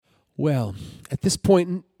Well, at this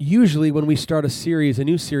point, usually when we start a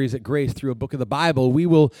new series at Grace through a book of the Bible, we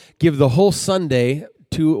will give the whole Sunday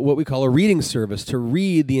to what we call a reading service, to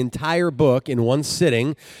read the entire book in one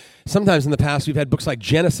sitting. Sometimes in the past, we've had books like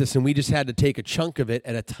Genesis, and we just had to take a chunk of it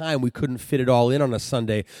at a time. We couldn't fit it all in on a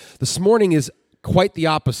Sunday. This morning is quite the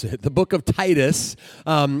opposite. The book of Titus,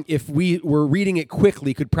 if we were reading it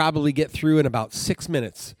quickly, could probably get through in about 6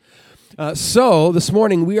 minutes. So this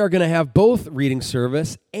morning we are going to have both reading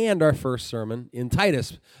service and our first sermon in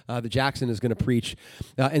Titus that Jackson is going to preach.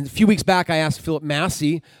 And a few weeks back I asked Philip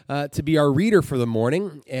Massey to be our reader for the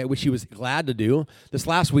morning, which he was glad to do. This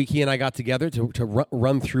last week he and I got together to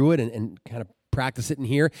run through it and kind of practice it in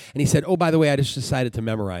here. And he said, oh, by the way, I just decided to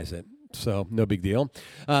memorize it. So no big deal.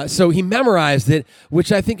 So he memorized it,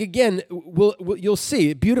 which I think, again, you'll see.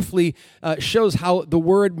 It beautifully shows how the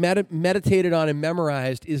word meditated on and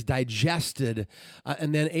memorized is digested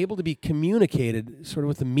and then able to be communicated sort of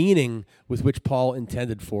with the meaning with which Paul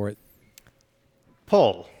intended for it.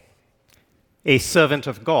 Paul, a servant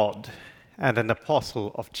of God and an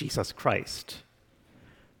apostle of Jesus Christ,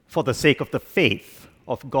 for the sake of the faith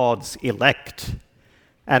of God's elect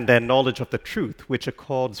and their knowledge of the truth which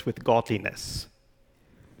accords with godliness,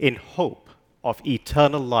 in hope of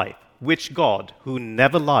eternal life, which God, who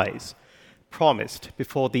never lies, promised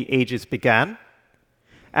before the ages began,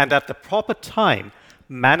 and at the proper time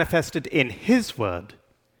manifested in his word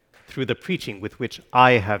through the preaching with which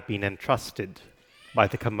I have been entrusted by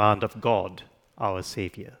the command of God, our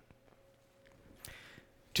Savior.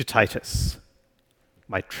 To Titus,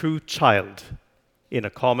 my true child in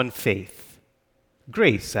a common faith,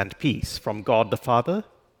 grace and peace from God the Father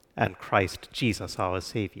and Christ Jesus our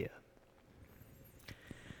Savior.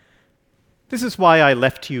 This is why I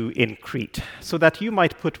left you in Crete, so that you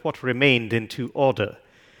might put what remained into order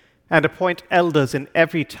and appoint elders in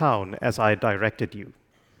every town as I directed you.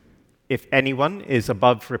 If anyone is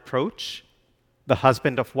above reproach, the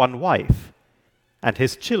husband of one wife, and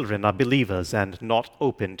his children are believers and not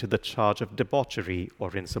open to the charge of debauchery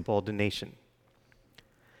or insubordination.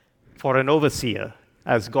 For an overseer,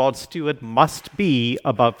 as God's steward, must be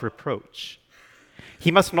above reproach. He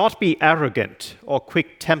must not be arrogant or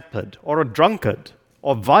quick-tempered or a drunkard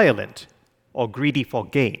or violent or greedy for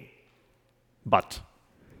gain, but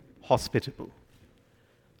hospitable,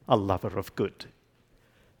 a lover of good,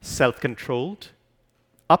 self-controlled,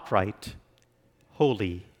 upright,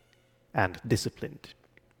 holy, and disciplined.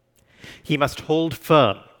 He must hold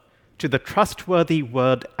firm to the trustworthy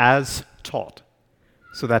word as taught,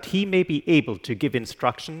 so that he may be able to give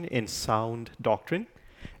instruction in sound doctrine,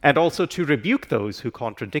 and also to rebuke those who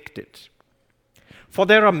contradict it. For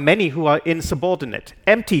there are many who are insubordinate,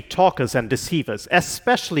 empty talkers and deceivers,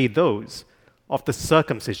 especially those of the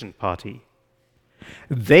circumcision party.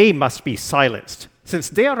 They must be silenced, since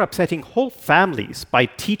they are upsetting whole families by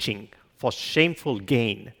teaching for shameful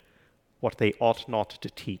gain what they ought not to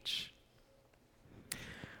teach.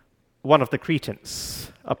 One of the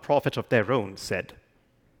Cretans, a prophet of their own, said,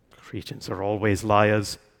 Cretans are always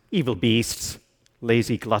liars, evil beasts,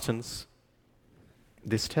 lazy gluttons.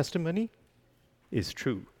 This testimony is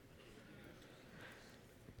true.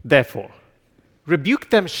 Therefore, rebuke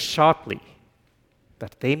them sharply,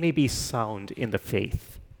 that they may be sound in the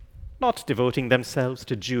faith, not devoting themselves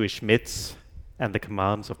to Jewish myths and the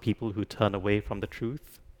commands of people who turn away from the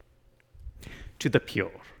truth. To the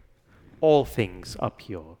pure, all things are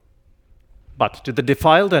pure. But to the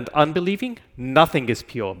defiled and unbelieving, nothing is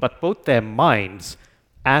pure, but both their minds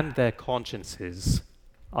and their consciences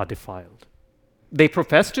are defiled. They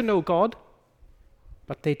profess to know God,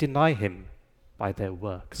 but they deny him by their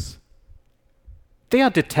works. They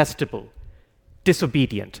are detestable,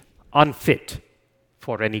 disobedient, unfit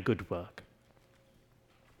for any good work.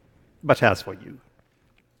 But as for you,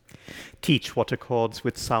 teach what accords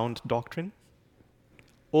with sound doctrine.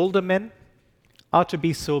 Older men are to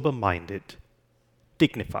be sober-minded,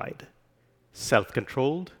 dignified,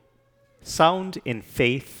 self-controlled, sound in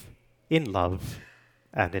faith, in love,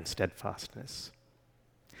 and in steadfastness.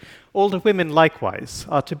 Older women likewise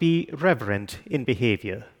are to be reverent in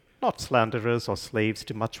behavior, not slanderers or slaves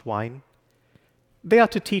to much wine. They are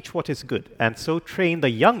to teach what is good, and so train the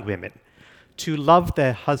young women to love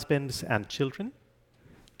their husbands and children,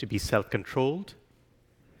 to be self-controlled,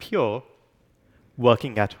 pure,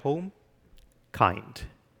 working at home, kind,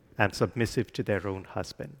 and submissive to their own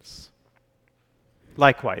husbands.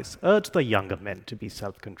 Likewise, urge the younger men to be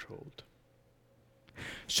self-controlled.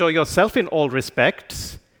 Show yourself in all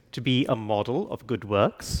respects to be a model of good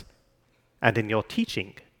works, and in your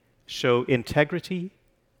teaching, show integrity,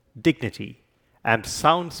 dignity, and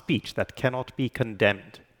sound speech that cannot be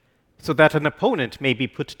condemned, so that an opponent may be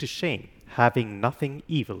put to shame, having nothing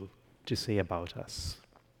evil to say about us.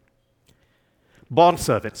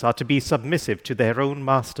 Bondservants are to be submissive to their own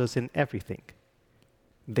masters in everything.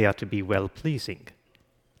 They are to be well-pleasing,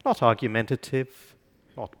 not argumentative,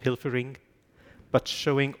 not pilfering, but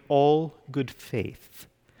showing all good faith,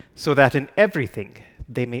 so that in everything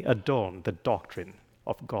they may adorn the doctrine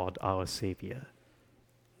of God our Savior.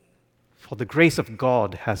 For the grace of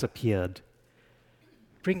God has appeared,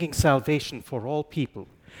 bringing salvation for all people,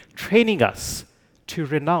 training us to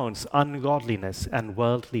renounce ungodliness and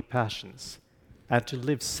worldly passions, and to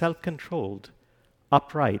live self-controlled,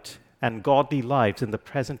 upright, and godly lives in the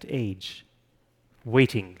present age,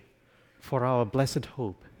 waiting for our blessed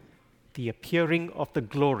hope, the appearing of the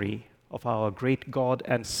glory of our great God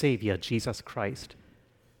and Savior, Jesus Christ,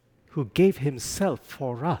 who gave himself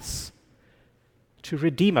for us to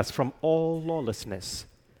redeem us from all lawlessness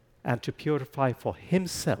and to purify for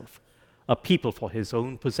himself a people for his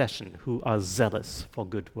own possession who are zealous for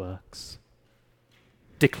good works.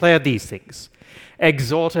 Declare these things,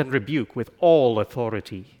 exhort and rebuke with all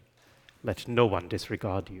authority. Let no one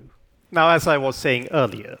disregard you. Now, as I was saying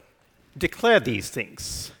earlier, declare these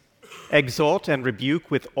things, exhort and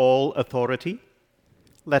rebuke with all authority.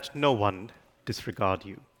 Let no one disregard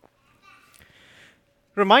you.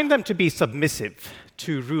 Remind them to be submissive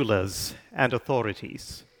to rulers and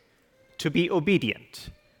authorities, to be obedient,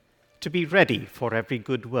 to be ready for every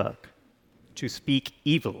good work, to speak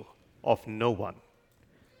evil of no one,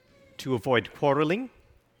 to avoid quarreling,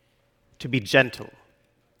 to be gentle,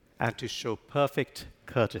 and to show perfect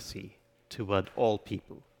courtesy toward all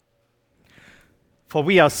people. For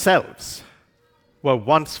we ourselves were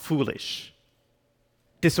once foolish,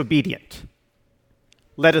 disobedient,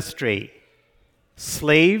 led astray,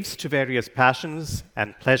 slaves to various passions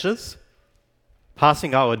and pleasures,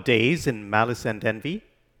 passing our days in malice and envy,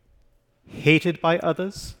 hated by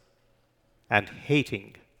others, and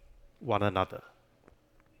hating one another.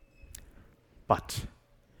 But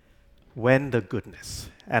when the goodness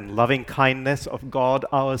and loving kindness of God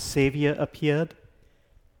our Savior appeared,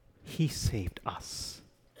 he saved us,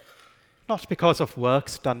 not because of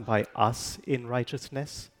works done by us in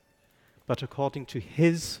righteousness, but according to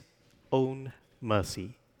his own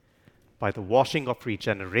mercy, by the washing of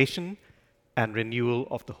regeneration and renewal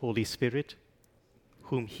of the Holy Spirit,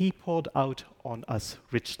 whom he poured out on us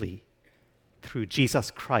richly through Jesus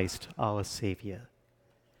Christ our Savior,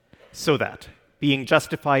 so that, being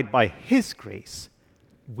justified by his grace,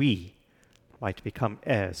 we might become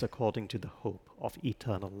heirs according to the hope of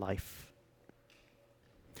eternal life.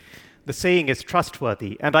 The saying is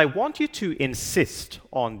trustworthy, and I want you to insist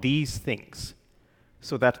on these things,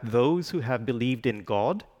 so that those who have believed in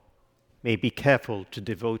God may be careful to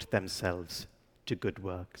devote themselves to good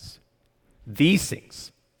works. These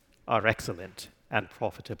things are excellent and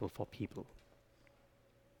profitable for people.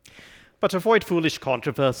 But avoid foolish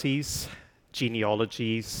controversies,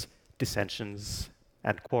 genealogies, dissensions,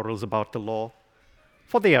 and quarrels about the law,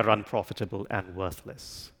 for they are unprofitable and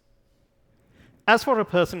worthless. As for a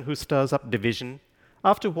person who stirs up division,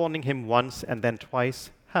 after warning him once and then twice,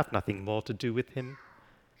 have nothing more to do with him,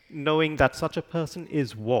 knowing that such a person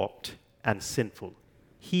is warped and sinful.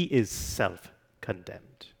 He is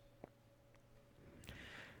self-condemned.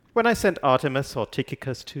 When I send Artemas or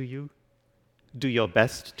Tychicus to you, do your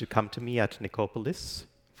best to come to me at Nicopolis,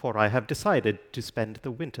 for I have decided to spend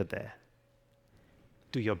the winter there.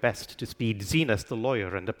 Do your best to speed Zenas the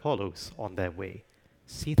lawyer and Apollos on their way.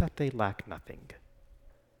 See that they lack nothing.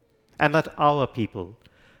 And let our people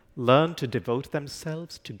learn to devote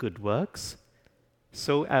themselves to good works,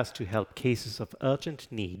 so as to help cases of urgent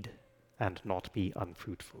need and not be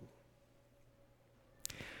unfruitful.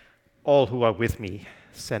 All who are with me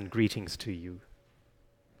send greetings to you.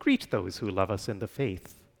 Greet those who love us in the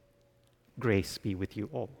faith. Grace be with you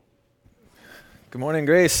all. Good morning,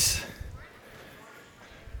 Grace.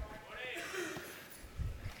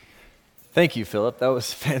 Thank you, Philip. That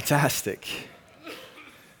was fantastic.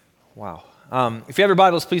 Wow. If you have your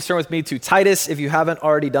Bibles, please turn with me to Titus if you haven't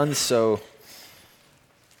already done so.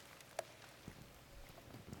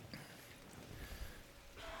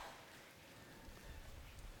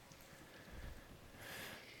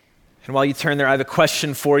 And while you turn there, I have a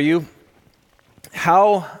question for you.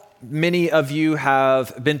 How many of you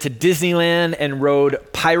have been to Disneyland and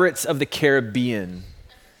rode Pirates of the Caribbean?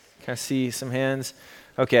 Can I see some hands?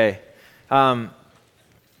 Okay.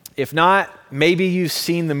 If not, maybe you've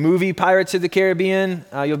seen the movie Pirates of the Caribbean.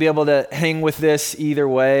 You'll be able to hang with this either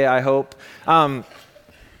way, I hope.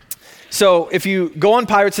 So if you go on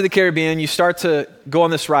Pirates of the Caribbean, you start to go on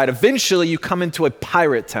this ride. Eventually, you come into a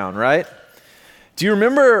pirate town, right? Do you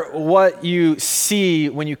remember what you see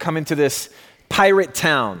when you come into this pirate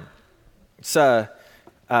town? It's a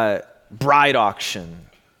bride auction.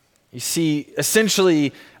 You see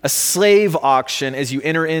essentially a slave auction as you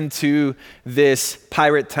enter into this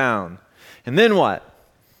pirate town. And then what?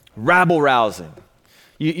 Rabble-rousing.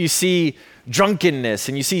 You see drunkenness,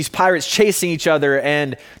 and you see these pirates chasing each other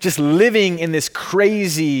and just living in this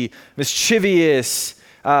crazy, mischievous,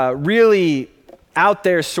 really out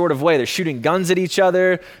there sort of way. They're shooting guns at each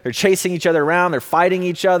other. They're chasing each other around. They're fighting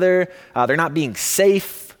each other. They're not being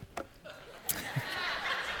safe.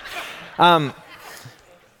 And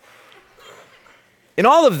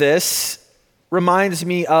all of this reminds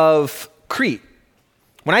me of Crete.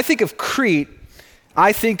 When I think of Crete,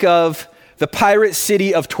 I think of the pirate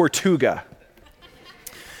city of Tortuga.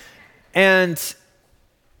 And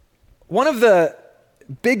one of the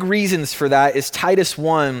big reasons for that is Titus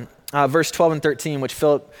 1, verse 12 and 13, which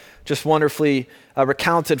Philip just wonderfully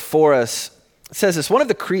recounted for us. It says this: one of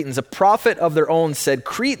the Cretans, a prophet of their own, said,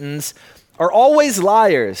 "Cretans are always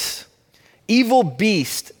liars, evil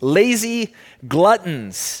beasts, lazy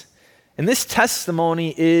gluttons." And this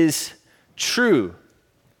testimony is true.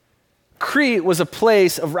 Crete was a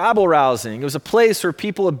place of rabble-rousing. It was a place where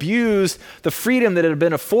people abused the freedom that had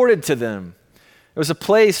been afforded to them. It was a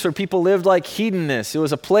place where people lived like hedonists. It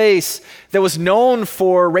was a place that was known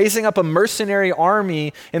for raising up a mercenary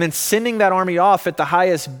army and then sending that army off at the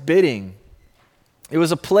highest bidding. It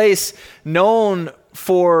was a place known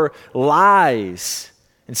for lies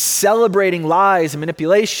and celebrating lies and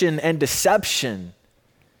manipulation and deception.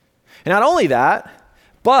 And not only that,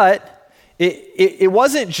 but it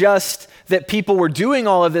wasn't just that people were doing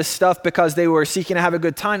all of this stuff because they were seeking to have a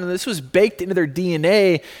good time. And this was baked into their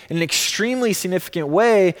DNA in an extremely significant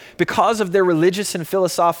way because of their religious and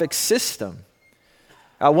philosophic system.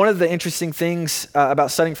 One of the interesting things about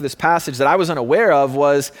studying for this passage that I was unaware of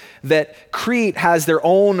was that Crete has their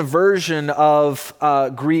own version of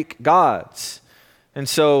Greek gods. And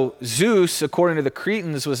so Zeus, according to the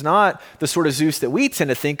Cretans, was not the sort of Zeus that we tend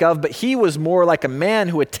to think of, but he was more like a man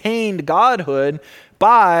who attained godhood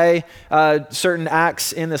by certain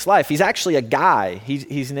acts in this life. He's actually a guy.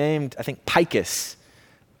 He's named, I think, Picus.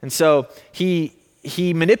 And so he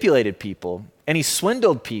manipulated people, and he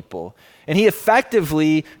swindled people, and he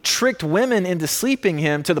effectively tricked women into sleeping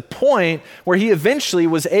him to the point where he eventually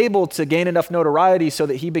was able to gain enough notoriety so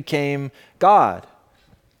that he became God.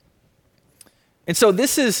 And so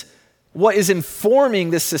this is what is informing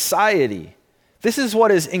this society. This is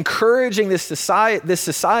what is encouraging this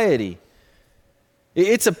society.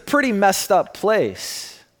 It's a pretty messed up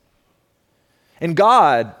place. And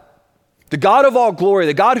God, the God of all glory,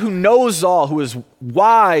 the God who knows all, who is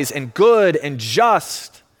wise and good and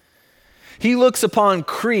just, he looks upon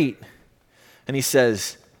Crete and he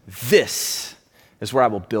says, "This is where I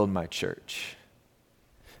will build my church.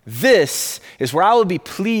 This is where I will be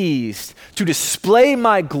pleased to display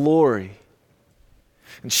my glory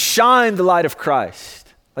and shine the light of Christ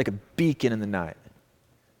like a beacon in the night."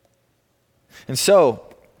 And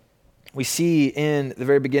so we see in the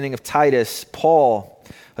very beginning of Titus, Paul,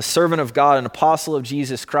 a servant of God, an apostle of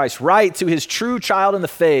Jesus Christ, write to his true child in the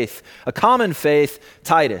faith, a common faith,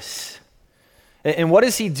 Titus. And what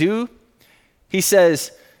does he do? He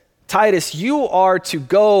says, "Titus, you are to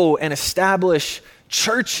go and establish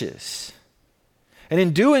churches. And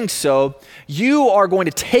in doing so, you are going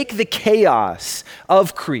to take the chaos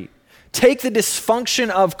of Crete, take the dysfunction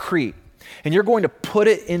of Crete, and you're going to put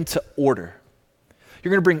it into order. You're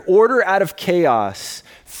going to bring order out of chaos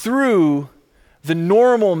through the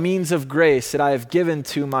normal means of grace that I have given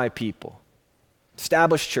to my people.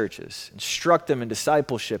 Establish churches, instruct them in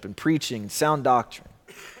discipleship and preaching and sound doctrine.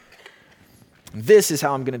 This is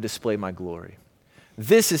how I'm going to display my glory.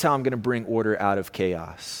 This is how I'm going to bring order out of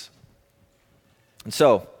chaos." And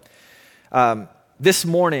so, this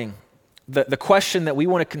morning, the question that we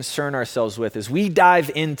want to concern ourselves with as we dive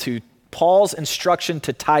into Paul's instruction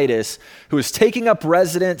to Titus, who is taking up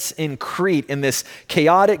residence in Crete in this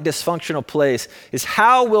chaotic, dysfunctional place, is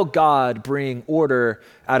how will God bring order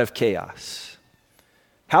out of chaos?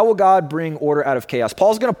 How will God bring order out of chaos?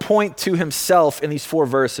 Paul's going to point to himself in these 4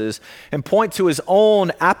 verses and point to his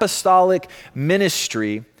own apostolic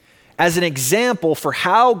ministry as an example for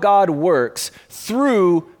how God works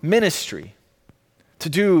through ministry to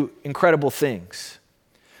do incredible things.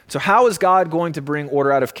 So how is God going to bring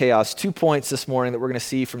order out of chaos? 2 points this morning that we're going to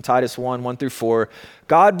see from Titus 1, 1 through 4.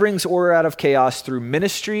 God brings order out of chaos through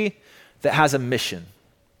ministry that has a mission.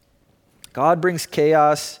 God brings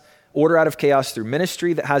order out of chaos through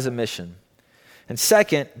ministry that has a mission. And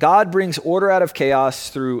second, God brings order out of chaos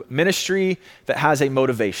through ministry that has a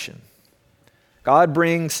motivation. God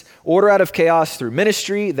brings order out of chaos through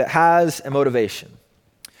ministry that has a motivation.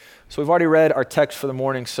 So we've already read our text for the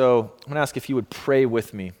morning, so I'm going to ask if you would pray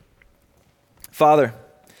with me. Father,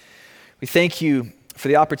 we thank you for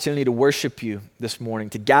the opportunity to worship you this morning,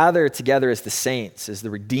 to gather together as the saints, as the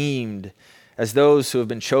redeemed, as those who have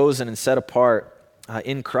been chosen and set apart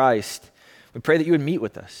in Christ. We pray that you would meet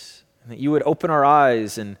with us, and that you would open our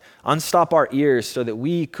eyes and unstop our ears so that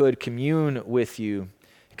we could commune with you,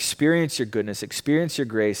 experience your goodness, experience your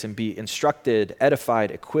grace, and be instructed, edified,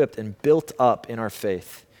 equipped, and built up in our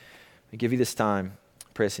faith. We give you this time.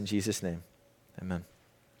 Pray this in Jesus' name. Amen.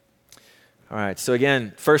 All right, so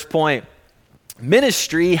again, first point,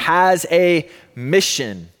 ministry has a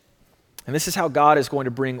mission. And this is how God is going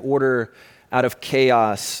to bring order out of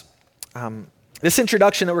chaos. This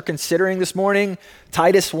introduction that we're considering this morning,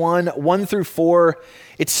 Titus 1 through 4,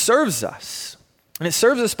 it serves us. And it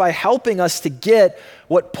serves us by helping us to get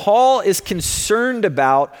what Paul is concerned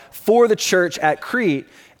about for the church at Crete.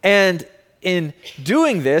 And in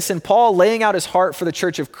doing this, and Paul laying out his heart for the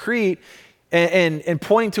church of Crete and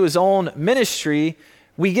pointing to his own ministry,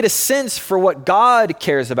 we get a sense for what God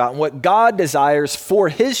cares about and what God desires for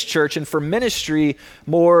his church and for ministry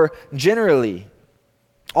more generally.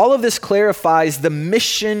 All of this clarifies the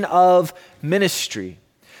mission of ministry.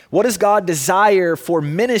 What does God desire for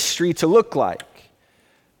ministry to look like?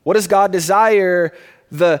 What does God desire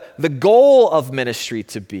the goal of ministry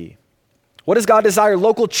to be? What does God desire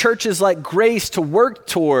local churches like Grace to work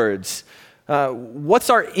towards? What's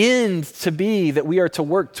our end to be that we are to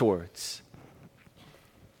work towards?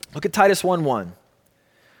 Look at Titus 1:1.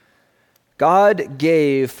 God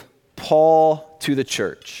gave Paul to the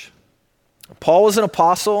church. Paul was an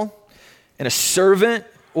apostle and a servant,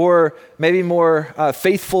 or maybe more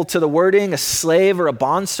faithful to the wording, a slave or a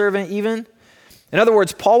bondservant even. In other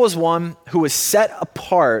words, Paul was one who was set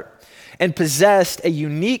apart and possessed a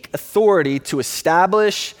unique authority to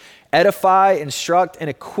establish, edify, instruct, and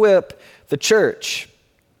equip the church.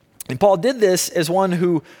 And Paul did this as one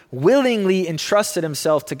who willingly entrusted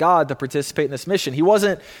himself to God to participate in this mission. He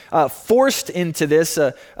wasn't forced into this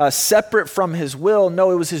separate from his will.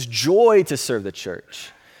 No, it was his joy to serve the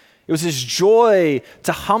church. It was his joy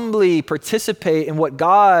to humbly participate in what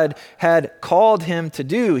God had called him to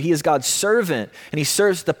do. He is God's servant, and he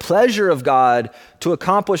serves the pleasure of God to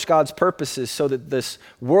accomplish God's purposes so that this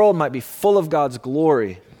world might be full of God's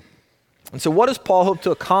glory. And so what does Paul hope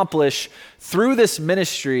to accomplish through this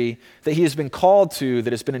ministry that he has been called to,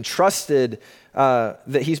 that has been entrusted,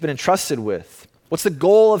 that he's been entrusted with? What's the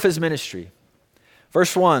goal of his ministry?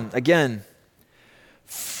 Verse 1, again,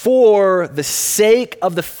 for the sake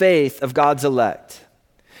of the faith of God's elect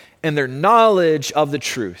and their knowledge of the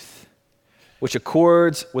truth, which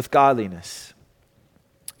accords with godliness.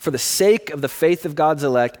 For the sake of the faith of God's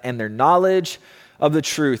elect and their knowledge of the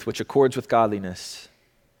truth, which accords with godliness.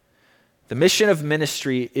 The mission of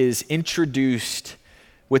ministry is introduced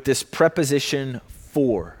with this preposition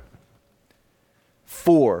for.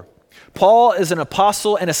 For. Paul is an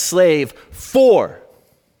apostle and a slave for.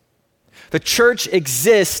 The church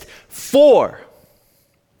exists for.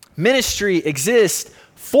 Ministry exists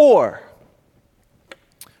for.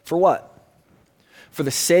 For what? For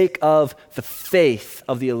the sake of the faith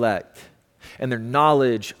of the elect and their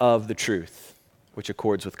knowledge of the truth, which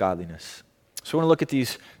accords with godliness. So we want to look at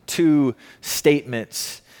these two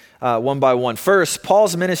statements one by one. First,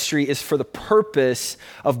 Paul's ministry is for the purpose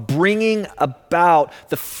of bringing about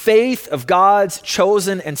the faith of God's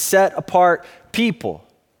chosen and set apart people.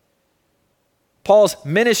 Paul's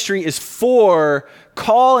ministry is for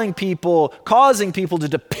causing people to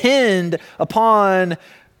depend upon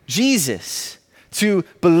Jesus, to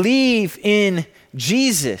believe in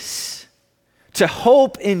Jesus, to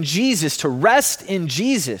hope in Jesus, to rest in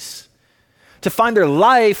Jesus, to find their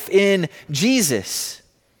life in Jesus.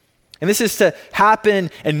 And this is to happen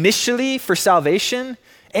initially for salvation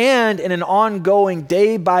and in an ongoing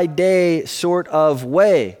day-by-day sort of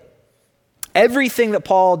way. Everything that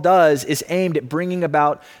Paul does is aimed at bringing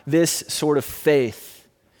about this sort of faith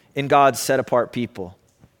in God's set-apart people.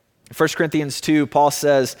 In 1 Corinthians 2, Paul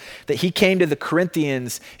says that he came to the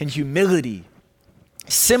Corinthians in humility,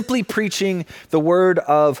 simply preaching the word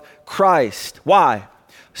of Christ. Why?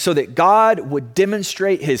 So that God would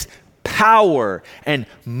demonstrate his power and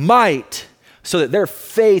might, so that their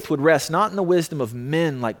faith would rest not in the wisdom of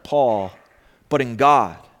men like Paul, but in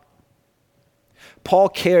God. Paul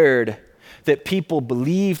cared that people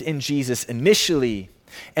believed in Jesus initially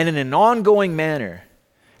and in an ongoing manner.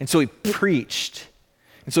 And so he preached,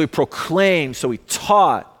 and so he proclaimed, so he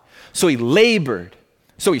taught, so he labored,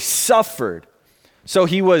 so he suffered, So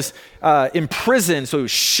he was imprisoned, so he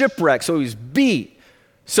was shipwrecked, so he was beat.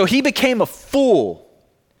 So he became a fool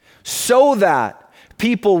so that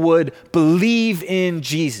people would believe in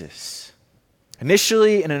Jesus.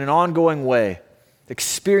 Initially and in an ongoing way,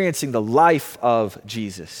 experiencing the life of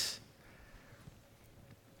Jesus.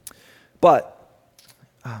 But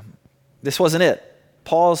this wasn't it.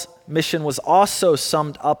 Paul's mission was also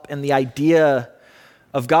summed up in the idea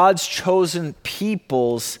of God's chosen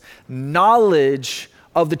people's knowledge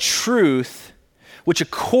of the truth which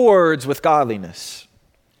accords with godliness.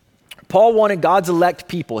 Paul wanted God's elect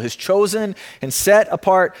people, his chosen and set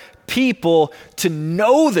apart people, to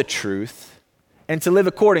know the truth and to live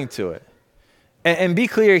according to it. And be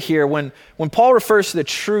clear here, when Paul refers to the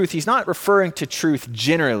truth, he's not referring to truth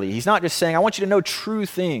generally. He's not just saying, I want you to know true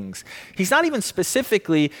things. He's not even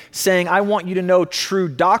specifically saying, I want you to know true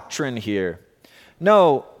doctrine here.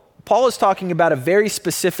 No, Paul is talking about a very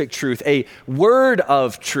specific truth, a word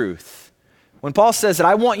of truth. When Paul says that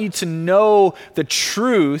I want you to know the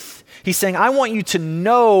truth, he's saying, I want you to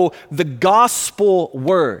know the gospel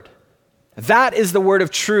word. That is the word of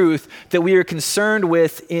truth that we are concerned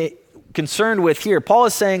with here. Paul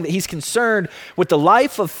is saying that he's concerned with the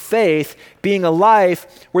life of faith being a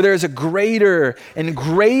life where there's a greater and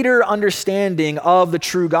greater understanding of the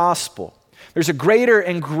true gospel. There's a greater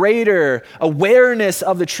and greater awareness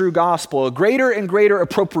of the true gospel, a greater and greater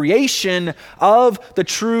appropriation of the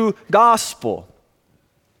true gospel.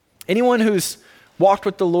 Anyone who's walked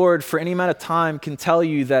with the Lord for any amount of time can tell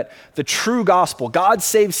you that the true gospel, God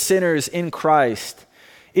saves sinners in Christ,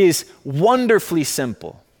 is wonderfully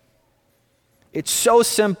simple. It's so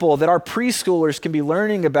simple that our preschoolers can be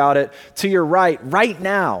learning about it to your right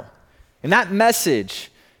now. And that message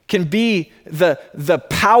can be the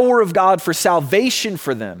power of God for salvation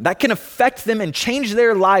for them. That can affect them and change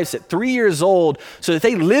their lives at 3 years old so that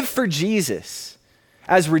they live for Jesus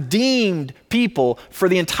as redeemed people for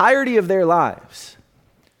the entirety of their lives.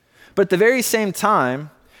 But at the very same time,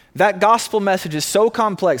 that gospel message is so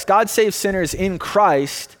complex. God saves sinners in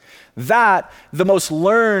Christ that the most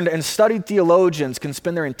learned and studied theologians can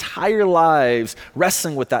spend their entire lives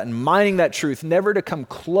wrestling with that and mining that truth, never to come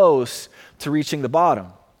close to reaching the bottom.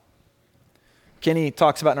 Kenny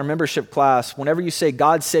talks about in our membership class, whenever you say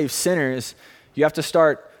God saves sinners, you have to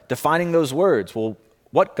start defining those words. Well,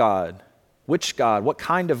 what God? Which God? What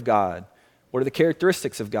kind of God? What are the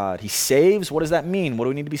characteristics of God? He saves. What does that mean? What do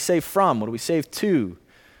we need to be saved from? What do we save to?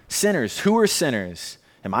 Sinners. Who are sinners?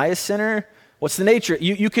 Am I a sinner? What's the nature?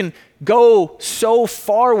 You can go so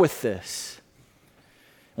far with this.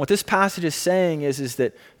 What this passage is saying is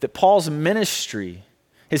that Paul's ministry,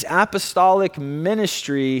 his apostolic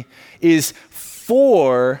ministry, is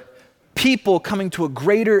for people coming to a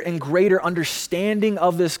greater and greater understanding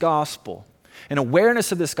of this gospel, an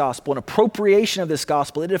awareness of this gospel, an appropriation of this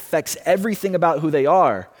gospel. It affects everything about who they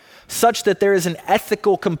are, such that there is an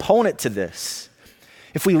ethical component to this.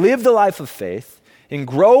 If we live the life of faith and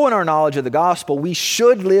grow in our knowledge of the gospel, we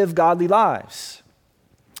should live godly lives.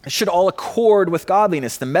 It should all accord with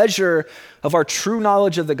godliness. The measure of our true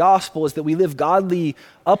knowledge of the gospel is that we live godly,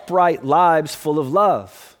 upright lives full of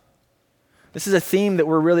love. This is a theme that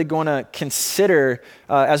we're really going to consider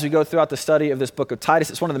as we go throughout the study of this book of Titus.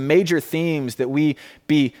 It's one of the major themes, that we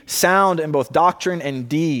be sound in both doctrine and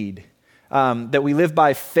deed, that we live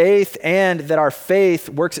by faith, and that our faith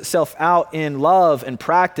works itself out in love and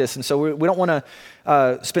practice. And so we don't want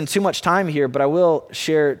to spend too much time here, but I will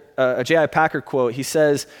share a J.I. Packer quote. He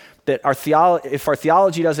says that if our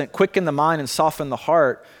theology doesn't quicken the mind and soften the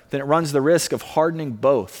heart, then it runs the risk of hardening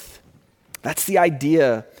both. That's the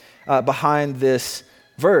idea behind this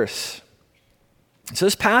verse. So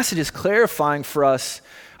this passage is clarifying for us,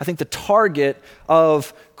 I think, the target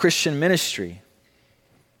of Christian ministry.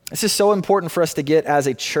 This is so important for us to get as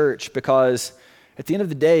a church, because at the end of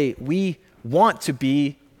the day, we want to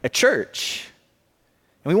be a church.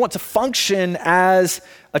 And we want to function as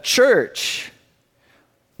a church.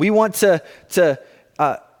 We want to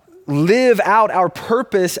live out our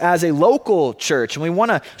purpose as a local church. And we want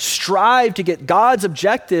to strive to get God's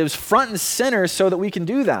objectives front and center so that we can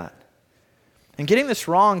do that. And getting this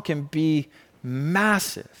wrong can be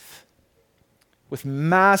massive, with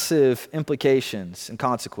massive implications and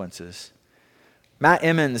consequences. Matt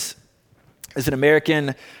Emmons is an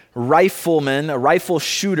American rifleman, a rifle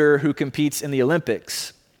shooter who competes in the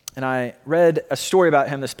Olympics. And I read a story about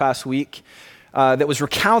him this past week that was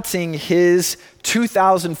recounting his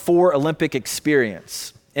 2004 Olympic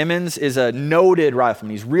experience. Emmons is a noted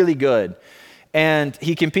rifleman. He's really good. And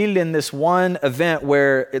he competed in this one event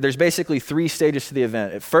where there's basically 3 stages to the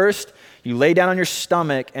event. At first, you lay down on your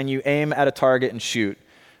stomach and you aim at a target and shoot.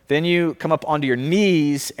 Then you come up onto your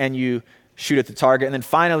knees and you shoot at the target. And then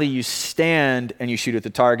finally you stand and you shoot at the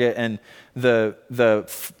target. And the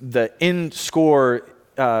end score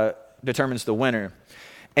determines the winner.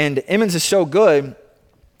 And Emmons is so good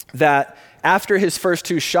that after his first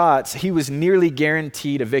 2 shots, he was nearly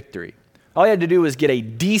guaranteed a victory. All he had to do was get a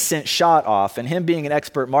decent shot off, and him being an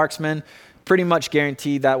expert marksman, pretty much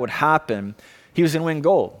guaranteed that would happen. He was going to win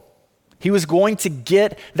gold. He was going to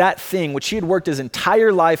get that thing which he had worked his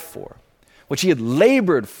entire life for, which he had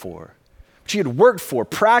labored for, which he had worked for,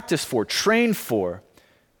 practiced for, trained for.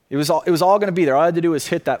 It was all going to be there. All I had to do was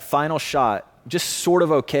hit that final shot, just sort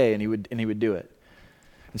of okay, and he would do it.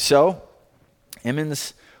 And so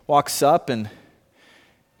Emmons walks up and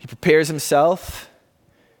he prepares himself.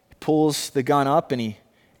 He pulls the gun up and he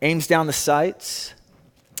aims down the sights,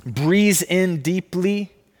 breathes in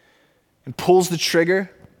deeply, and pulls the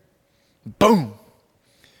trigger. Boom!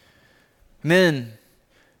 And then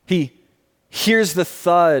he hears the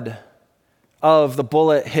thud of the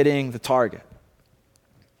bullet hitting the target.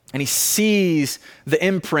 And he sees the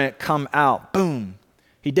imprint come out. Boom!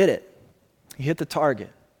 He did it. He hit the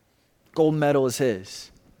target. Gold medal is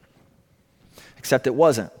his. Except it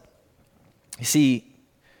wasn't. You see,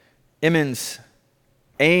 Emmons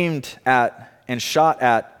aimed at and shot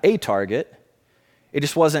at a target. It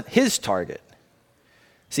just wasn't his target.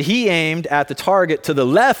 See, he aimed at the target to the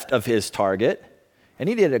left of his target, and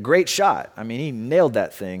he did a great shot. I mean, he nailed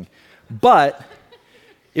that thing. But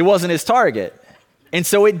it wasn't his target. And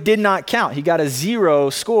so it did not count. He got a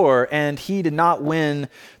 0 score, and he did not win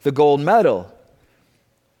the gold medal.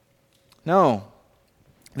 No.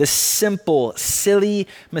 This simple, silly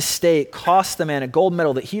mistake cost the man a gold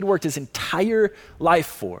medal that he'd worked his entire life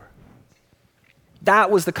for.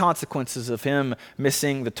 That was the consequences of him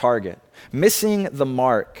missing the target, missing the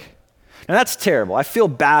mark. Now that's terrible. I feel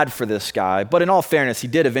bad for this guy, but in all fairness, he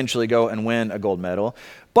did eventually go and win a gold medal.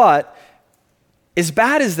 But as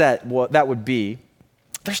bad as that would be,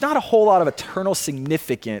 there's not a whole lot of eternal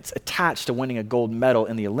significance attached to winning a gold medal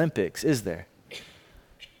in the Olympics, is there?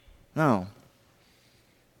 No.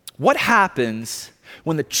 What happens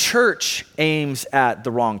when the church aims at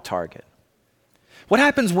the wrong target? What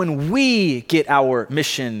happens when we get our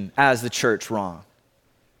mission as the church wrong?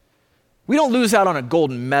 We don't lose out on a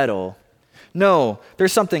gold medal. No,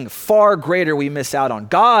 there's something far greater we miss out on.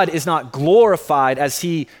 God is not glorified as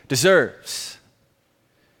he deserves.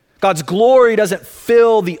 God's glory doesn't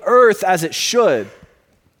fill the earth as it should.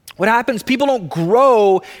 What happens, people don't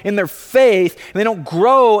grow in their faith, and they don't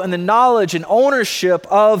grow in the knowledge and ownership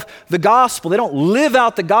of the gospel. They don't live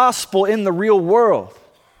out the gospel in the real world.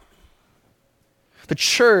 The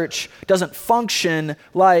church doesn't function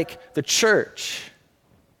like the church.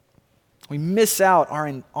 We miss out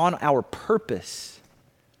on our purpose.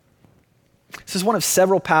 This is one of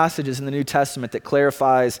several passages in the New Testament that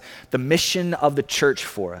clarifies the mission of the church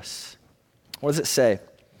for us. What does it say?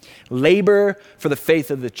 Labor for the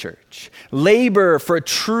faith of the church. Labor for a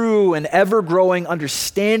true and ever-growing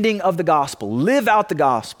understanding of the gospel. Live out the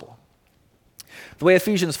gospel. The way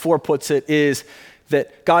Ephesians 4 puts it is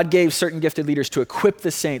that God gave certain gifted leaders to equip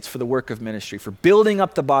the saints for the work of ministry, for building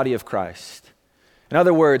up the body of Christ. In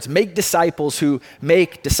other words, make disciples who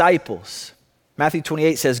make disciples. Matthew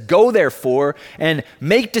 28 says, "Go therefore and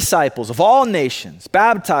make disciples of all nations,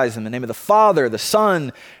 baptize them in the name of the Father, the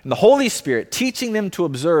Son, and the Holy Spirit, teaching them to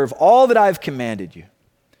observe all that I've commanded you."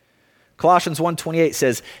 Colossians 1:28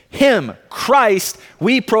 says, "Him, Christ,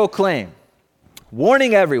 we proclaim,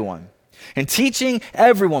 warning everyone and teaching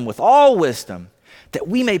everyone with all wisdom, that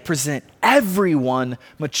we may present everyone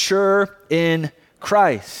mature in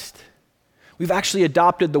Christ." We've actually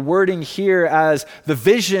adopted the wording here as the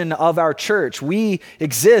vision of our church. We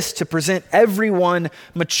exist to present everyone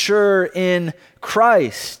mature in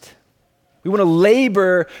Christ. We want to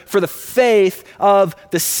labor for the faith of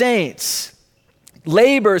the saints.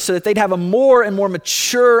 Labor so that they'd have a more and more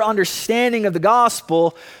mature understanding of the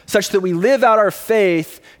gospel, such that we live out our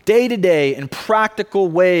faith day to day in practical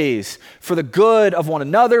ways for the good of one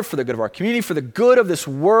another, for the good of our community, for the good of this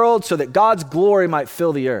world, so that God's glory might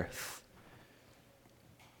fill the earth.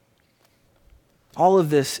 All of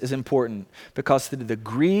this is important because to the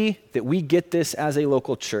degree that we get this as a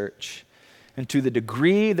local church, and to the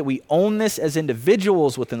degree that we own this as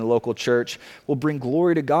individuals within the local church, will bring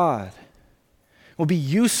glory to God, will be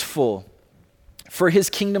useful for his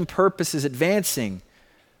kingdom purposes advancing.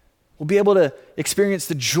 We'll be able to experience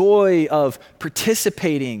the joy of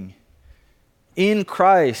participating in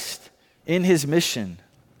Christ, in his mission.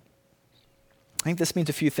 I think this means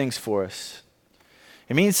a few things for us.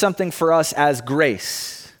 It means something for us as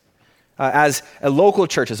Grace. as a local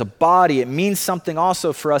church, as a body. It means something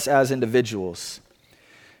also for us as individuals.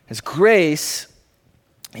 As Grace,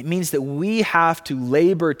 it means that we have to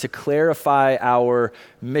labor to clarify our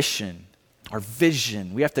mission, our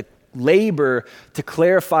vision. We have to labor to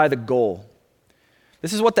clarify the goal.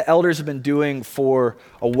 This is what the elders have been doing for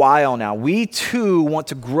a while now. We too want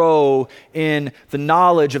to grow in the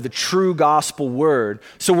knowledge of the true gospel word.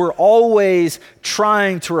 So we're always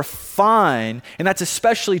trying to refine, and that's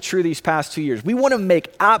especially true these past 2 years. We want to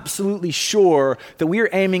make absolutely sure that we are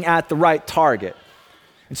aiming at the right target.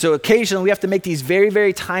 And so occasionally we have to make these very,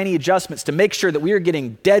 very tiny adjustments to make sure that we are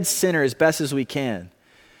getting dead center as best as we can.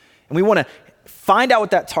 And we want to find out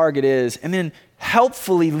what that target is and then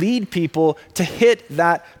helpfully lead people to hit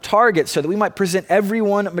that target so that we might present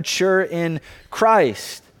everyone mature in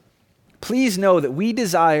Christ. Please know that we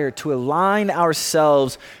desire to align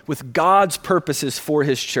ourselves with God's purposes for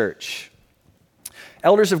his church.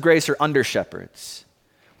 Elders of Grace are under shepherds.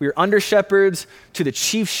 We are under shepherds to the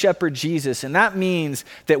chief shepherd, Jesus, and that means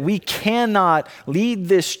that we cannot lead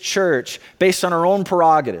this church based on our own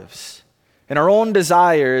prerogatives and our own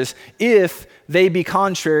desires if they be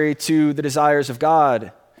contrary to the desires of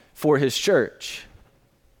God for his church.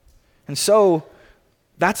 And so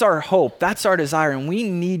that's our hope, that's our desire, and we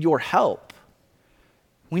need your help.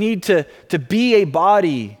 We need to be a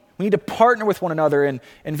body. We need to partner with one another, and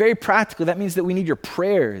very practically, that means that we need your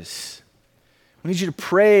prayers. We need you to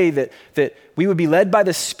pray that we would be led by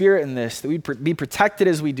the Spirit in this, that we'd be protected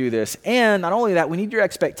as we do this. And not only that, we need your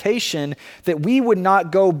expectation that we would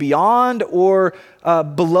not go beyond or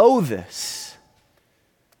below this.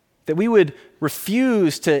 That we would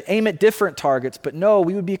refuse to aim at different targets, but no,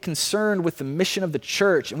 we would be concerned with the mission of the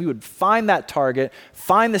church, and we would find that target,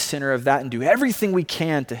 find the center of that, and do everything we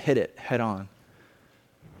can to hit it head on.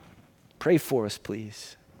 Pray for us,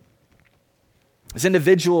 please. As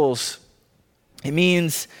individuals, it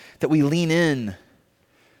means that we lean in.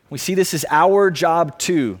 We see this as our job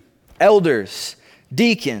too. Elders,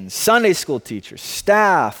 deacons, Sunday school teachers,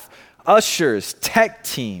 staff, ushers, tech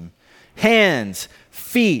team, hands,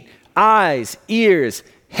 feet, eyes, ears,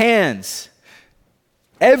 hands.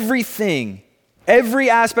 Everything, every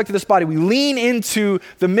aspect of this body, we lean into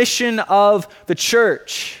the mission of the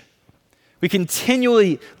church. We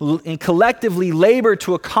continually and collectively labor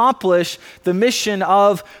to accomplish the mission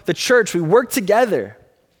of the church. We work together.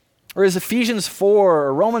 Or as Ephesians 4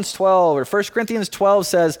 or Romans 12 or 1 Corinthians 12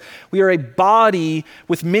 says, we are a body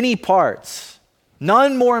with many parts,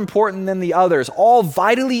 none more important than the others, all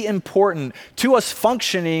vitally important to us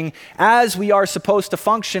functioning as we are supposed to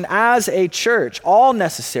function as a church, all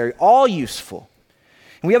necessary, all useful.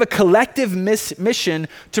 And we have a collective mission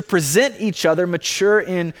to present each other mature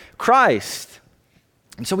in Christ.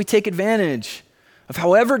 And so we take advantage of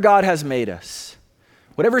however God has made us,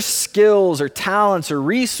 whatever skills or talents or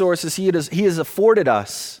resources he has afforded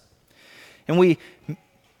us. And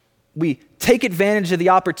we take advantage of the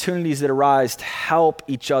opportunities that arise to help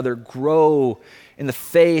each other grow in the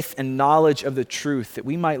faith and knowledge of the truth, that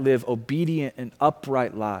we might live obedient and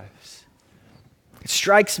upright lives. It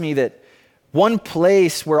strikes me that one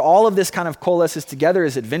place where all of this kind of coalesces together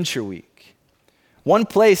is Adventure Week. One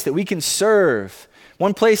place that we can serve.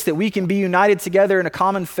 One place that we can be united together in a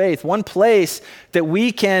common faith. One place that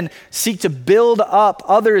we can seek to build up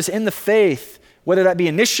others in the faith, whether that be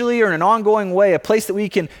initially or in an ongoing way. A place that we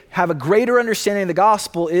can have a greater understanding of the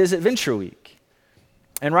gospel is Adventure Week.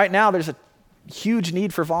 And right now there's a huge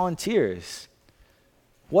need for volunteers.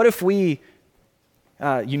 What if we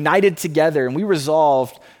united together and we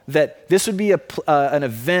resolved that this would be an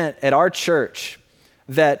event at our church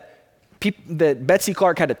that Betsy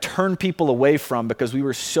Clark had to turn people away from because we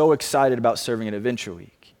were so excited about serving at Adventure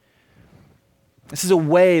Week. This is a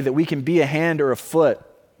way that we can be a hand or a foot,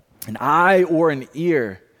 an eye or an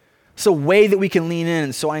ear. It's a way that we can lean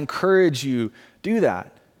in. So I encourage you, do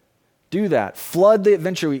that. Do that. Flood the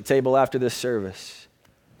Adventure Week table after this service.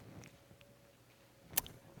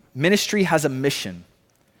 Ministry has a mission.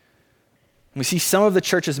 We see some of the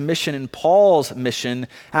church's mission in Paul's mission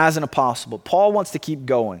as an apostle, but Paul wants to keep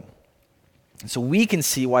going. And so we can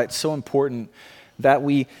see why it's so important that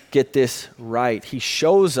we get this right. He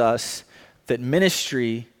shows us that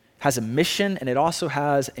ministry has a mission and it also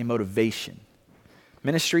has a motivation.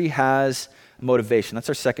 Ministry has motivation. That's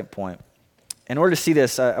our second point. In order to see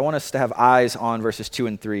this, I want us to have eyes on verses 2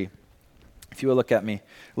 and 3. If you will look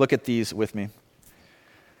at these with me.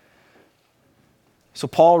 So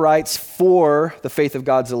Paul writes for the faith of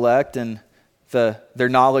God's elect and their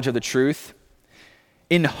knowledge of the truth,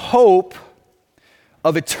 in hope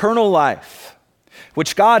of eternal life,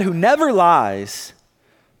 which God, who never lies,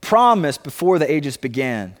 promised before the ages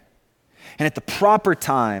began, and at the proper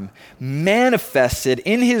time manifested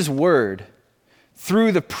in his word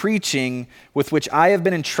through the preaching with which I have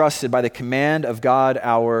been entrusted by the command of God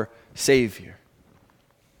our Savior.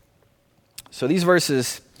 So these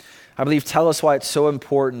verses, I believe, tell us why it's so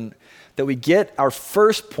important that we get our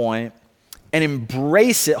first point and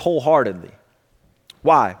embrace it wholeheartedly.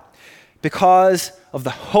 Why? Because of the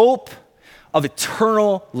hope of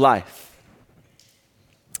eternal life.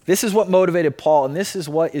 This is what motivated Paul, and this is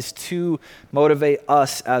what is to motivate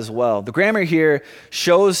us as well. The grammar here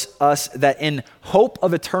shows us that in hope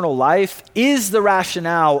of eternal life is the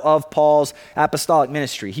rationale of Paul's apostolic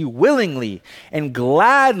ministry. He willingly and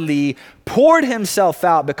gladly poured himself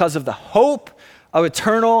out because of the hope of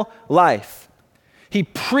eternal life. He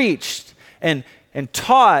preached and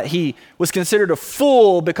taught. He was considered a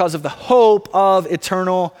fool because of the hope of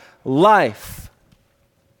eternal life.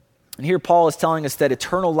 And here Paul is telling us that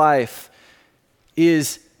eternal life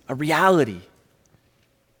is a reality.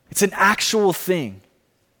 It's an actual thing.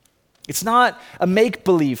 It's not a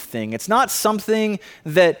make-believe thing. It's not something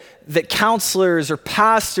that counselors or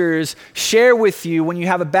pastors share with you when you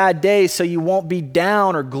have a bad day so you won't be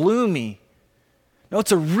down or gloomy. No,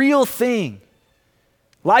 it's a real thing.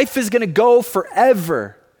 Life is going to go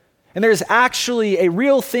forever. And there's actually a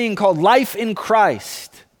real thing called life in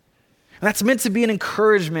Christ. And that's meant to be an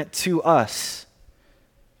encouragement to us.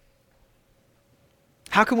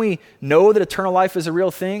 How can we know that eternal life is a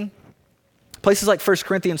real thing? Places like 1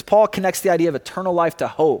 Corinthians, Paul connects the idea of eternal life to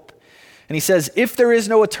hope. And he says, if there is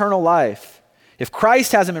no eternal life, if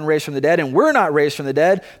Christ hasn't been raised from the dead and we're not raised from the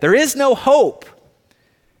dead, there is no hope.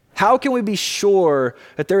 How can we be sure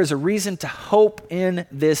that there is a reason to hope in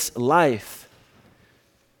this life?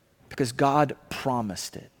 Because God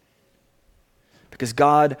promised it. Because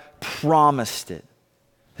God promised it.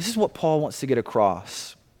 This is what Paul wants to get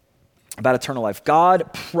across about eternal life.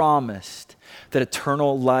 God promised that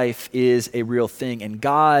eternal life is a real thing, and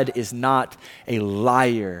God is not a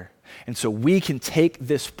liar. And so we can take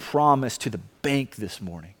this promise to the bank this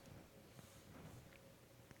morning.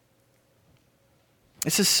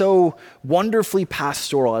 This is so wonderfully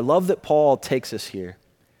pastoral. I love that Paul takes us here.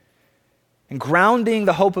 And grounding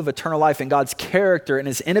the hope of eternal life in God's character and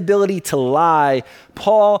his inability to lie,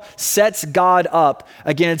 Paul sets God up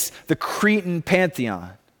against the Cretan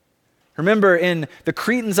pantheon. Remember, in the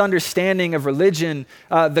Cretans' understanding of religion,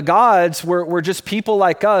 the gods were just people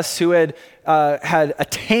like us who had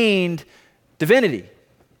attained divinity.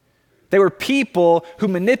 They were people who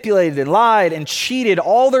manipulated and lied and cheated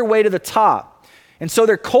all their way to the top. And so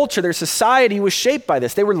their culture, their society was shaped by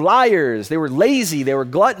this. They were liars, they were lazy, they were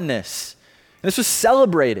gluttonous. And this was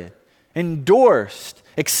celebrated, endorsed,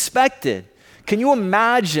 expected. Can you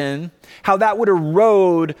imagine how that would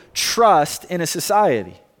erode trust in a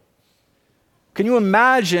society? Can you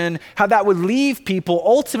imagine how that would leave people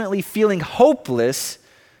ultimately feeling hopeless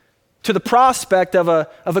to the prospect of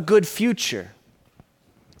a good future?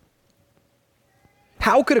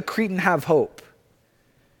 How could a Cretan have hope?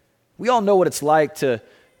 We all know what it's like to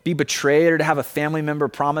be betrayed or to have a family member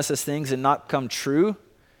promise us things and not come true.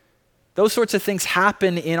 Those sorts of things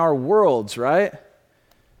happen in our worlds, right?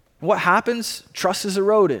 And what happens? Trust is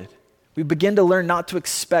eroded. We begin to learn not to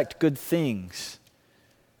expect good things.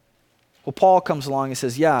 Well, Paul comes along and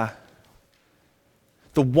says, yeah,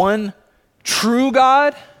 the one true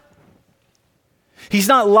God, he's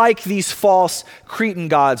not like these false Cretan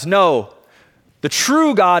gods. No, the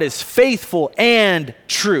true God is faithful and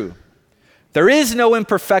true. There is no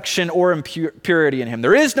imperfection or impurity in him.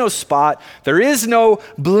 There is no spot. There is no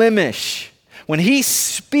blemish. When he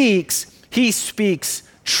speaks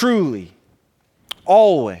truly.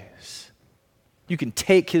 Always. You can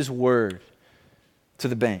take his word to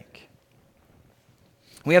the bank.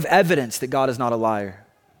 We have evidence that God is not a liar.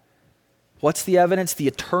 What's the evidence?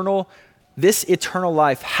 This eternal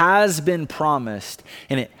life has been promised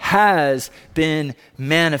and it has been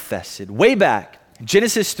manifested. Way back,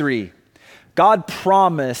 Genesis 3, God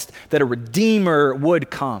promised that a Redeemer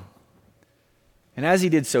would come. And as he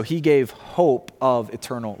did so, he gave hope of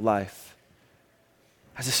eternal life.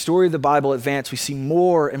 As the story of the Bible advances, we see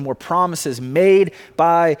more and more promises made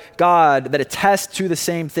by God that attest to the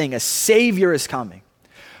same thing. A Savior is coming.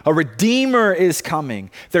 A Redeemer is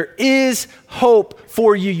coming. There is hope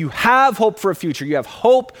for you. You have hope for a future. You have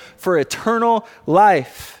hope for eternal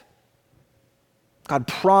life. God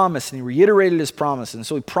promised and he reiterated his promise. And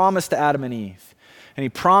so he promised to Adam and Eve. And he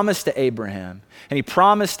promised to Abraham. And he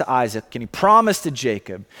promised to Isaac. And he promised to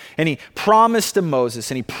Jacob. And he promised to Moses.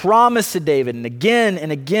 And he promised to David. And again and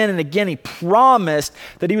again and again, he promised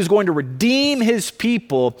that he was going to redeem his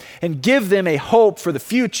people and give them a hope for the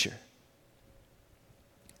future.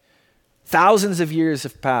 Thousands of years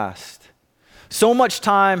have passed. So much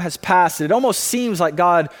time has passed that it almost seems like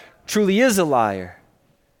God truly is a liar,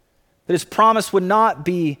 that his promise would not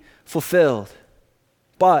be fulfilled.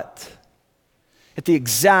 But at the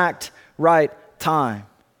exact right time,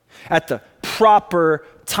 at the proper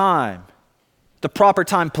time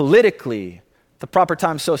politically, the proper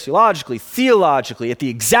time sociologically, theologically, at the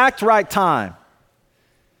exact right time,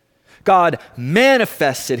 God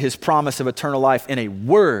manifested his promise of eternal life in a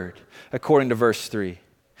word, according to verse 3.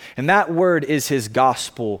 And that word is his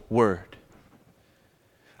gospel word.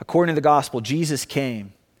 According to the gospel, Jesus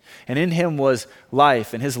came, and in him was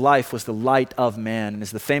life, and his life was the light of man. And as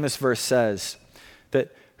the famous verse says,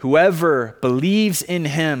 that whoever believes in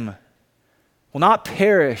him will not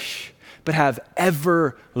perish, but have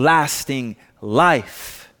everlasting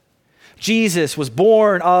life. Jesus was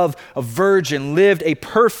born of a virgin, lived a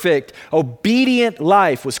perfect, obedient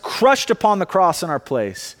life, was crushed upon the cross in our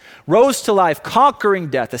place, rose to life,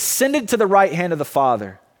 conquering death, ascended to the right hand of the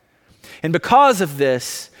Father. And because of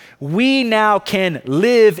this, we now can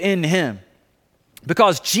live in him.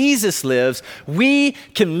 Because Jesus lives, we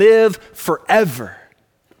can live forever.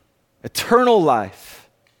 Eternal life.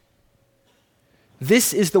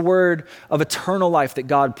 This is the word of eternal life that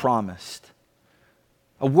God promised.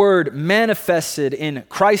 A word manifested in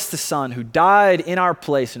Christ the Son, who died in our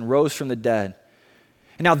place and rose from the dead.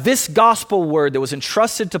 And now this gospel word that was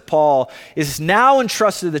entrusted to Paul is now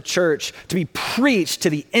entrusted to the church to be preached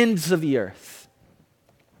to the ends of the earth.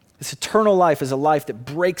 This eternal life is a life that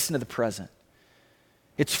breaks into the present.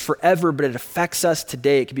 It's forever, but it affects us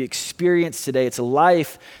today. It can be experienced today. It's a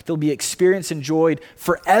life that will be experienced and enjoyed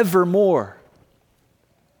forevermore.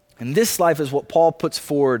 And this life is what Paul puts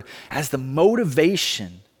forward as the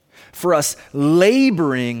motivation for us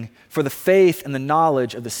laboring for the faith and the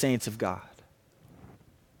knowledge of the saints of God.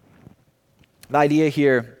 The idea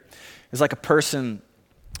here is like a person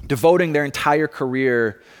devoting their entire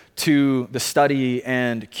career to the study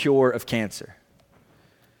and cure of cancer.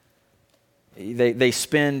 They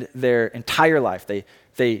spend their entire life.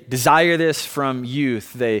 They desire this from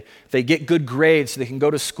youth. They get good grades so they can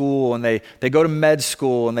go to school, and they go to med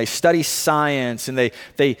school, and they study science, and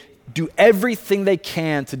they do everything they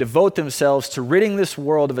can to devote themselves to ridding this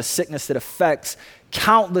world of a sickness that affects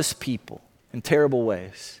countless people in terrible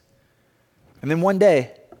ways. And then one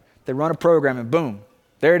day, they run a program and boom,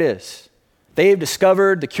 there it is. They have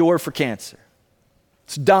discovered the cure for cancer.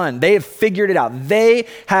 It's done. They have figured it out. They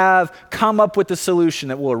have come up with the solution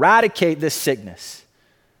that will eradicate this sickness.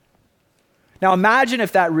 Now imagine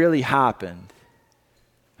if that really happened.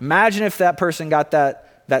 Imagine if that person got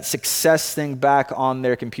that success thing back on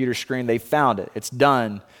their computer screen. They found it. It's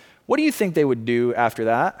done. What do you think they would do after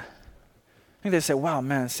that? I think they'd say, wow,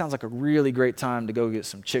 man, it sounds like a really great time to go get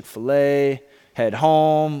some Chick-fil-A, head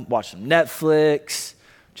home, watch some Netflix,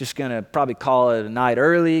 just going to probably call it a night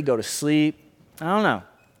early, go to sleep. I don't know.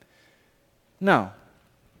 No.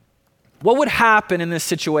 What would happen in this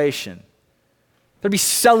situation? There'd be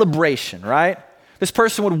celebration, right? This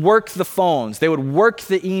person would work the phones. They would work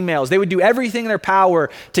the emails. They would do everything in their power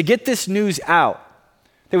to get this news out.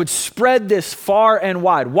 They would spread this far and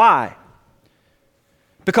wide. Why?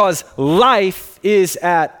 Because life is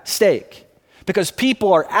at stake. Because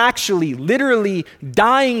people are actually literally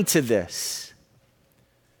dying to this.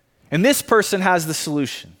 And this person has the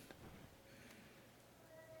solution.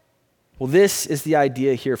 Well, this is the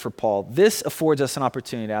idea here for Paul. This affords us an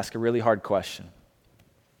opportunity to ask a really hard question.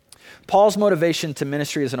 Paul's motivation to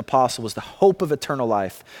ministry as an apostle was the hope of eternal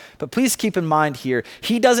life. But please keep in mind here,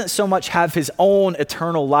 he doesn't so much have his own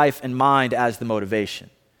eternal life in mind as the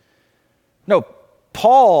motivation. No,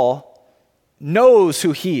 Paul knows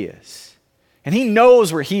who he is. And he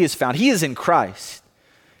knows where he is found. He is in Christ.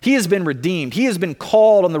 He has been redeemed. He has been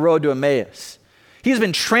called on the road to Emmaus. He has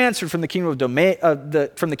been transferred from the kingdom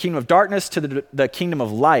of darkness to the kingdom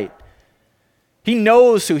of light. He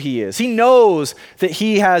knows who he is. He knows that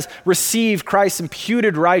he has received Christ's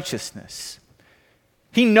imputed righteousness.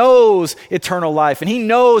 He knows eternal life, and he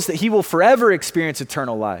knows that he will forever experience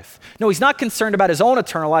eternal life. No, he's not concerned about his own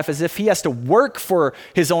eternal life as if he has to work for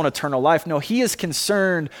his own eternal life. No, he is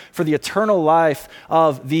concerned for the eternal life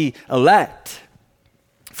of the elect.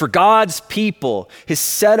 For God's people, his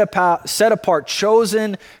set apart,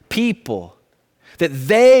 chosen people, that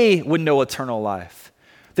they would know eternal life,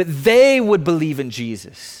 that they would believe in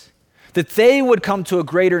Jesus, that they would come to a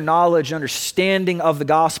greater knowledge and understanding of the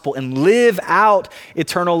gospel and live out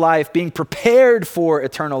eternal life, being prepared for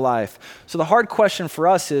eternal life. So the hard question for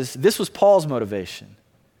us is, this was Paul's motivation.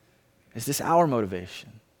 Is this our motivation?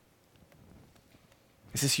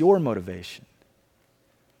 Is this your motivation?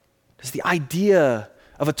 Does the idea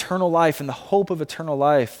of eternal life and the hope of eternal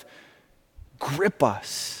life grip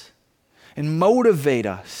us and motivate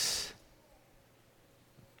us.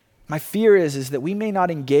 My fear is that we may not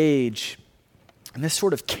engage in this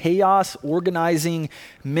sort of chaos organizing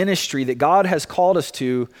ministry that God has called us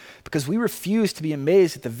to because we refuse to be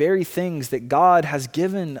amazed at the very things that God has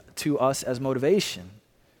given to us as motivation.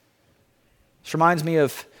 This reminds me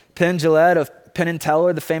of Penn Jillette of Penn and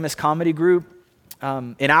Teller, the famous comedy group.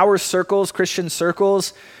 In our circles, Christian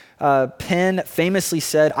circles, Penn famously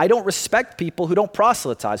said, "I don't respect people who don't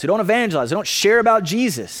proselytize, who don't evangelize, who don't share about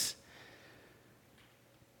Jesus."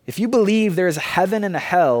 If you believe there is a heaven and a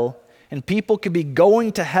hell, and people could be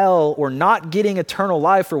going to hell or not getting eternal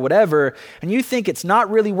life or whatever, and you think it's not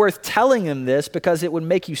really worth telling them this because it would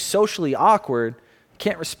make you socially awkward, you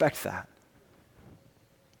can't respect that.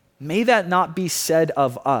 May that not be said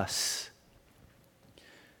of us.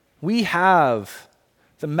 We have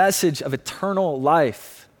the message of eternal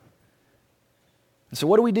life. And so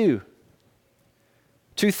what do?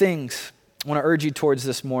 Two things I want to urge you towards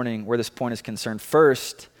this morning where this point is concerned.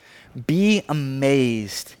 First, be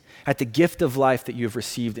amazed at the gift of life that you have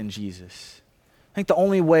received in Jesus. I think the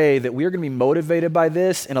only way that we are going to be motivated by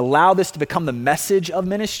this and allow this to become the message of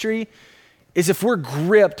ministry is if we're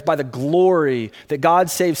gripped by the glory that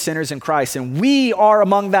God saves sinners in Christ, and we are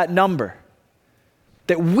among that number,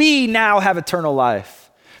 that we now have eternal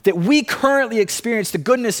life, that we currently experience the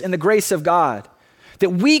goodness and the grace of God, that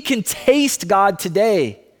we can taste God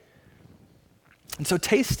today. And so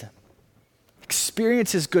taste Him.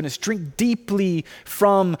 Experience His goodness. Drink deeply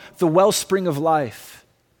from the wellspring of life.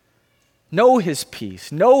 Know His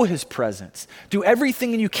peace. Know His presence. Do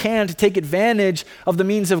everything you can to take advantage of the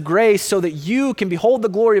means of grace so that you can behold the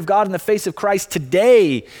glory of God in the face of Christ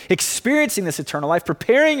today, experiencing this eternal life,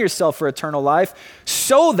 preparing yourself for eternal life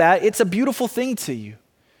so that it's a beautiful thing to you,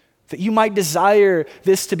 that you might desire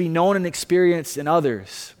this to be known and experienced in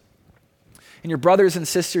others. And your brothers and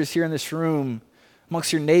sisters here in this room,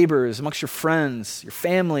 amongst your neighbors, amongst your friends, your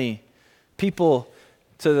family, people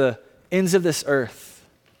to the ends of this earth.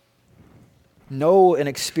 Know and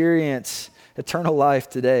experience eternal life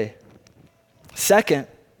today. Second,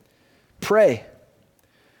 pray.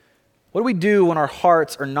 What do we do when our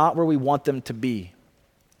hearts are not where we want them to be?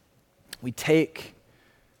 We take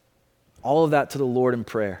all of that to the Lord in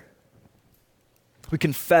prayer. We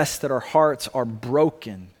confess that our hearts are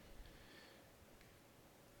broken.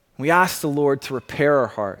 We ask the Lord to repair our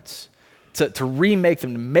hearts, to remake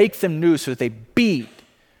them, to make them new so that they beat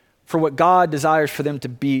for what God desires for them to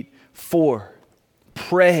beat for.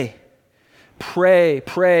 Pray,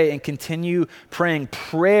 and continue praying.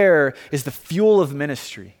 Prayer is the fuel of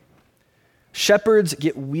ministry. Shepherds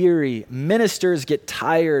get weary, ministers get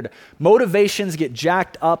tired, motivations get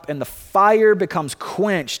jacked up, and the fire becomes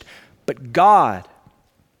quenched. But God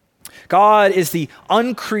is the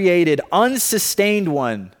uncreated, unsustained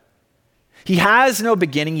one. He has no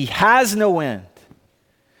beginning. He has no end.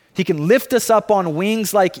 He can lift us up on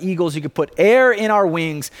wings like eagles. He can put air in our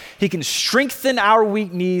wings. He can strengthen our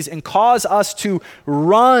weak knees and cause us to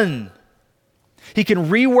run. He can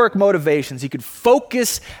rework motivations. He could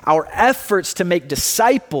focus our efforts to make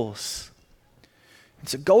disciples. And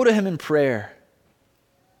so go to Him in prayer.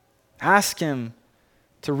 Ask Him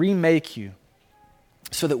to remake you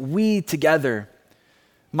so that we together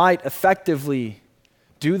might effectively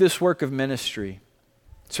do this work of ministry,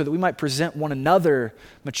 so that we might present one another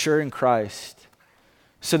mature in Christ,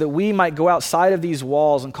 so that we might go outside of these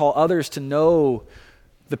walls and call others to know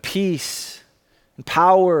the peace and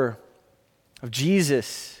power of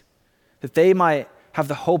Jesus, that they might have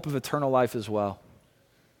the hope of eternal life as well.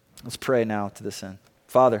 Let's pray now to this end.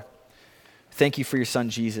 Father, thank you for your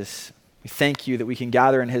Son, Jesus. We thank you that we can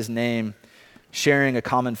gather in His name, sharing a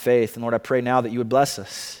common faith. And Lord, I pray now that you would bless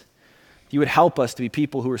us. You would help us to be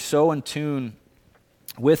people who are so in tune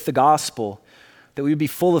with the gospel that we would be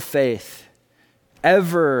full of faith,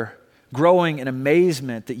 ever growing in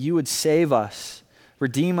amazement that you would save us,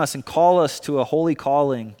 redeem us, and call us to a holy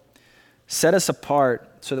calling. Set us apart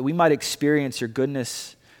so that we might experience your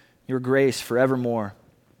goodness, your grace forevermore.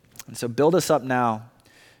 And so build us up now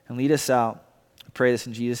and lead us out. I pray this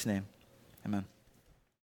in Jesus' name. Amen.